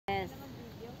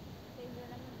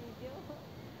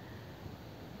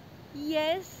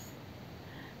yes,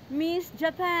 Miss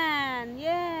Japan.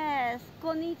 Yes,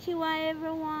 konnichiwa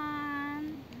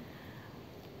everyone.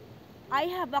 I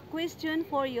have a question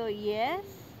for you. Yes,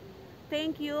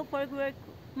 thank you for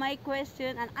my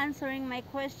question and answering my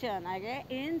question. Okay,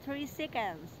 in 3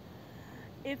 seconds.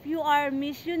 If you are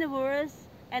Miss Universe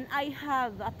and I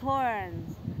have a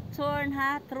turn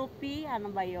ha, trophy,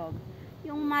 ano ba yun?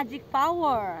 Yung magic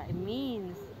power, it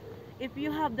means, if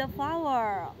you have the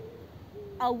power,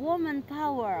 a woman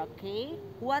power, okay?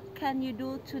 What can you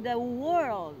do to the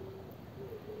world?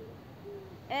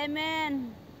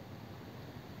 Amen.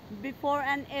 Before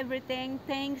and everything,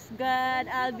 thanks God,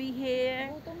 I'll be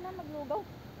here. Gutom na, maglugaw.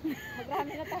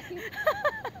 Magrami na tayo.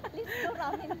 Let's go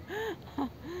ramen.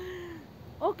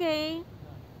 Okay.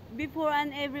 Before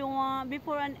and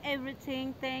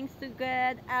everything, thanks to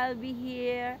God, I'll be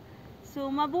here.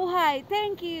 So, mabuhay.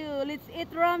 Thank you. Let's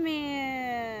eat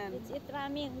ramen. Let's eat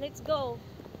ramen. Let's go.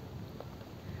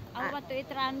 I want to eat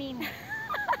ramen.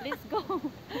 Let's go.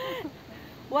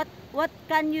 What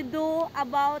can you do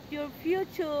about your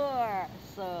future?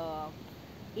 So,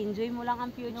 enjoy mo lang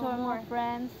ang future No mo, more.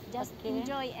 friends. Just Okay?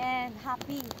 enjoy and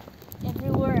happy.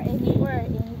 Everywhere, anywhere,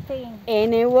 anything.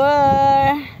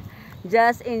 Anywhere.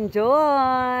 Just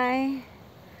enjoy.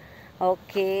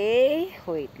 Okay.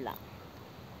 Wait lang.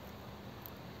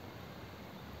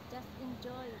 Just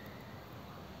enjoy.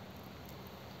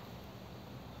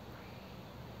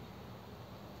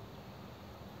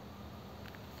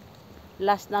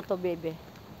 Last na to, baby.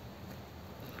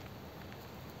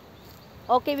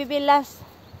 Okay, baby, last.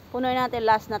 Punoy natin,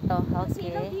 last na to.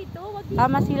 Okay. Masilaw dito. Wag dito.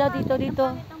 Masilaw dito, dito.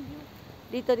 Ang pangit ang view.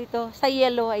 Dito. Sa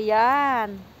yellow,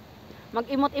 ayan.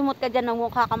 Mag-imot-imot ka dyan,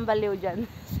 mukha kang baliw dyan.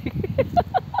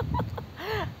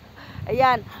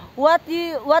 Ayan. What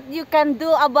you can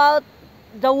do about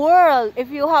the world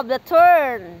if you have the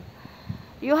turn?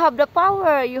 You have the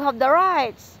power, you have the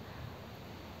rights.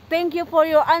 Thank you for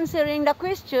your answering the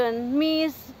question,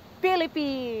 Miss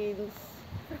Philippines.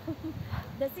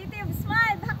 The city of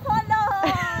smile,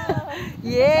 Bacolod.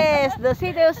 Yes, the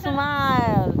city of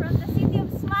smile. From the city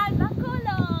of smile,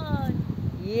 Bacolod.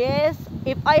 Yes,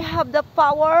 if I have the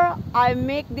power, I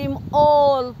make them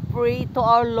all pray to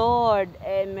our Lord.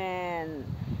 Amen.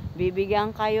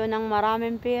 Bibigyan kayo ng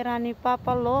maraming pera ni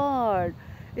Papa Lord.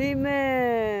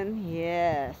 Amen.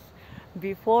 Yes.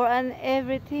 Before and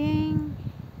everything,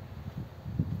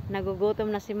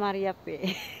 nagugutom na si Maria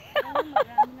P.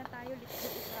 Marami na tayo.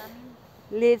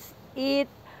 Let's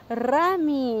eat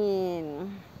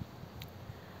ramen.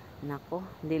 Nako,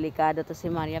 delikado to si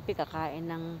Maria P. Kakain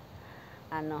ng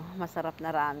masarap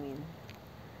na ramen.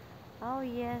 Oh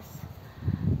yes.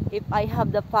 If I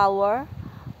have the power,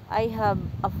 I have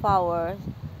a power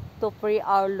to pray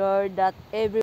our Lord that every